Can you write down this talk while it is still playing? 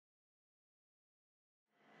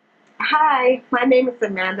Hi, my name is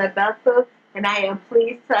Amanda Bethel, and I am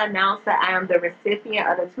pleased to announce that I am the recipient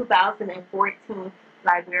of the 2014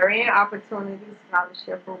 Librarian Opportunity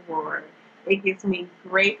Scholarship Award. It gives me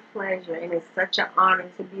great pleasure and it's such an honor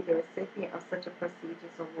to be the recipient of such a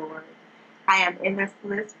prestigious award. I am in the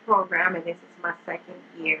SLIS program, and this is my second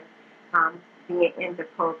year being in the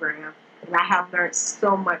program, and I have learned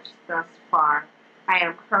so much thus far. I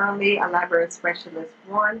am currently a Library Specialist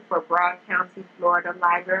 1 for Broad County, Florida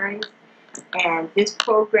Libraries, and this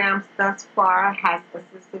program thus far has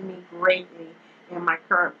assisted me greatly in my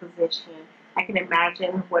current position. I can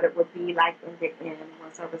imagine what it would be like in the end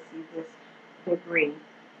once I receive this degree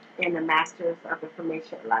in the Master's of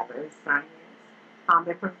Information Library Science.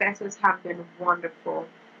 The professors have been wonderful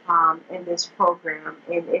in this program,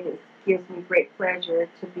 and gives me great pleasure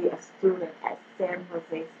to be a student at San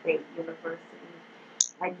Jose State University.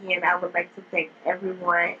 Again, I would like to thank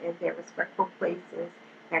everyone in their respectful places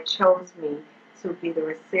that chose me to be the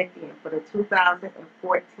recipient for the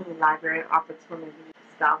 2014 Library Opportunity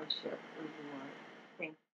Scholarship Award.